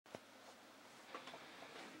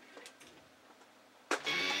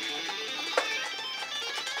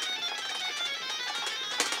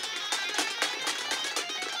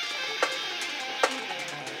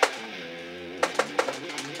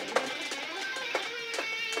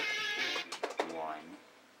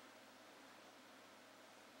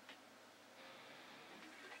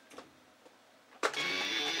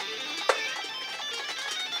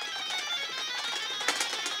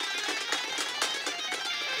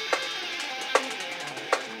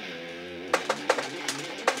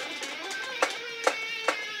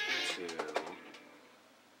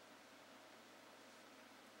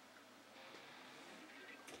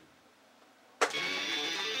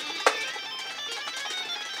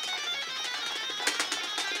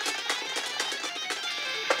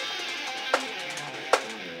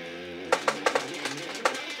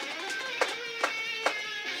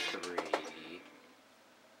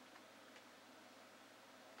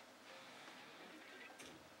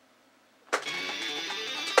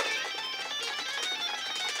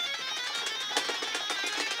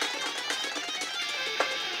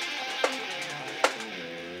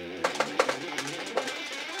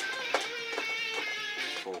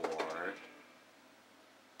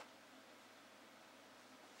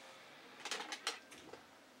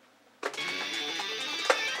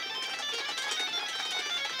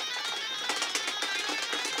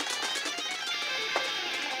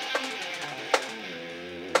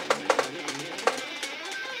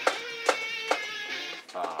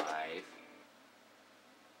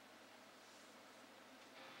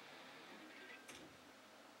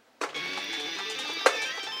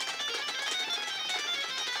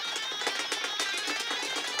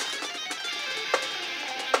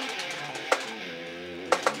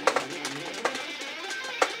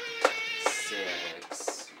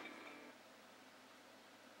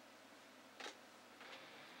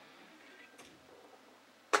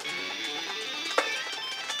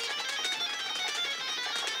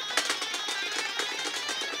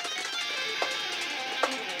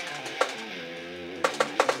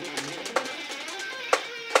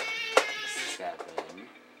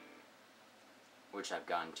which I've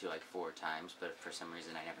gone to like 4 times, but for some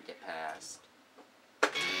reason I never get past.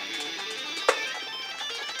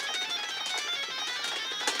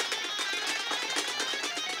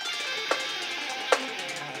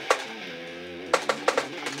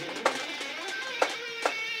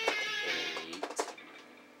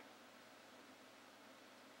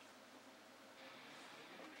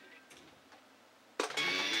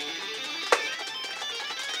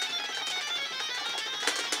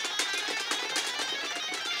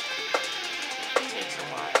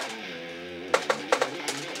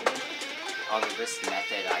 Although this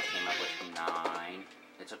method I came up with from 9,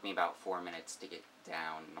 it took me about 4 minutes to get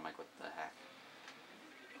down, and I'm like, what the heck?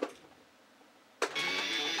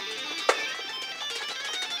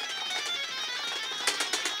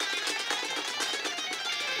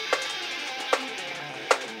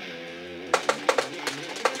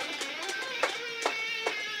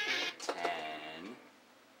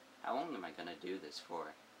 How long am I gonna do this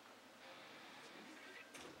for?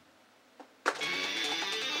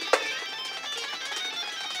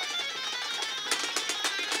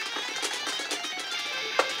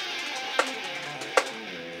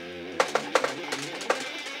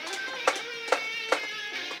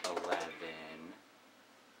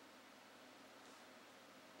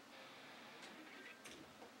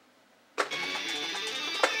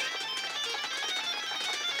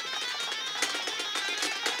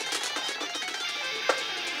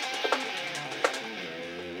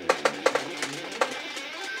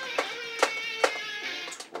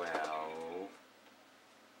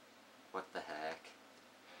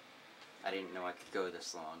 I didn't know I could go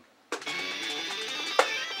this long.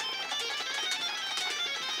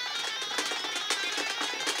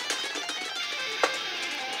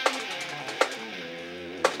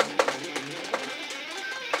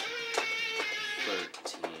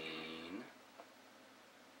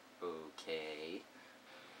 Okay,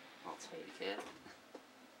 I'll take it.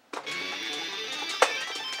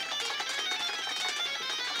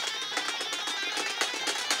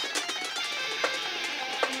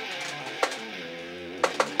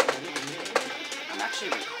 I'm actually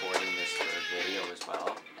recording this for a video as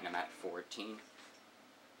well, and I'm at 14.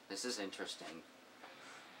 This is interesting.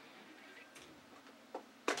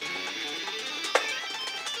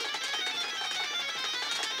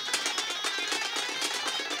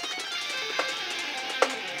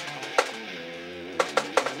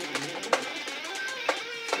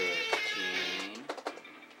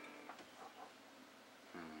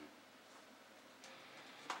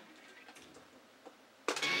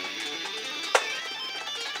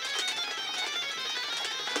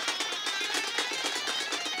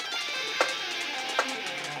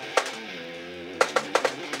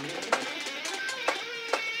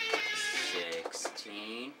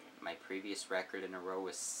 My previous record in a row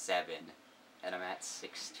was 7, and I'm at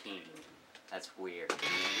 16. That's weird.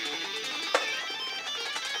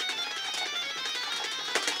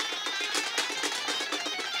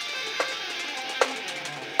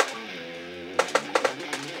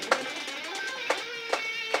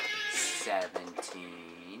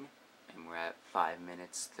 And we're at 5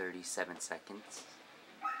 minutes 37 seconds.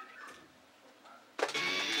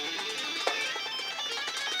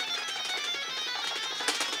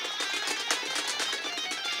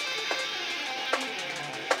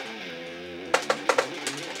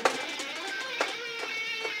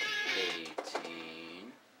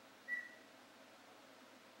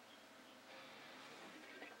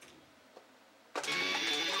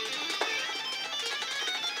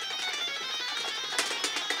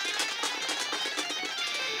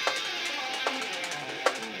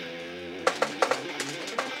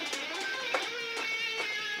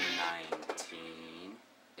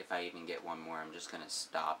 If I even get one more, I'm just gonna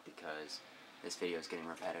stop because this video is getting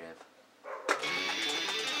repetitive.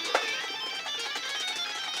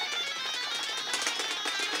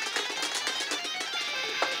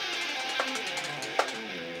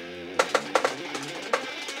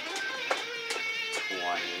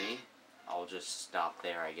 I'll just stop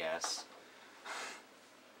there, I guess.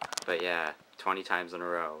 But yeah, 20 times in a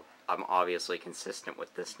row. I'm obviously consistent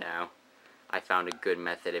with this now. I found a good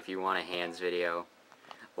method. If you want a hands video,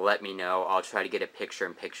 let me know. I'll try to get a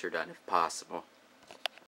picture-in-picture done if possible.